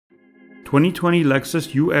2020 Lexus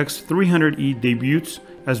UX 300e debuts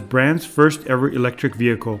as brand's first ever electric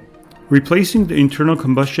vehicle. Replacing the internal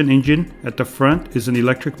combustion engine at the front is an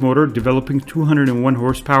electric motor developing 201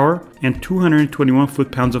 horsepower and 221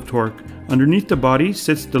 foot-pounds of torque. Underneath the body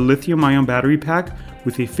sits the lithium-ion battery pack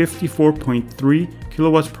with a 54.3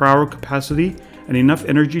 kilowatts per hour capacity and enough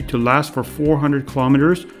energy to last for 400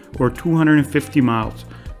 kilometers or 250 miles,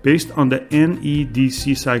 based on the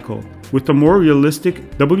NEDC cycle, with a more realistic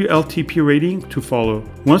WLTP rating to follow.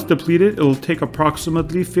 Once depleted, it will take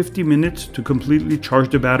approximately 50 minutes to completely charge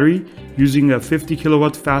the battery using a 50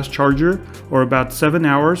 kilowatt fast charger, or about 7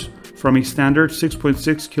 hours from a standard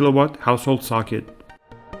 6.6 kilowatt household socket.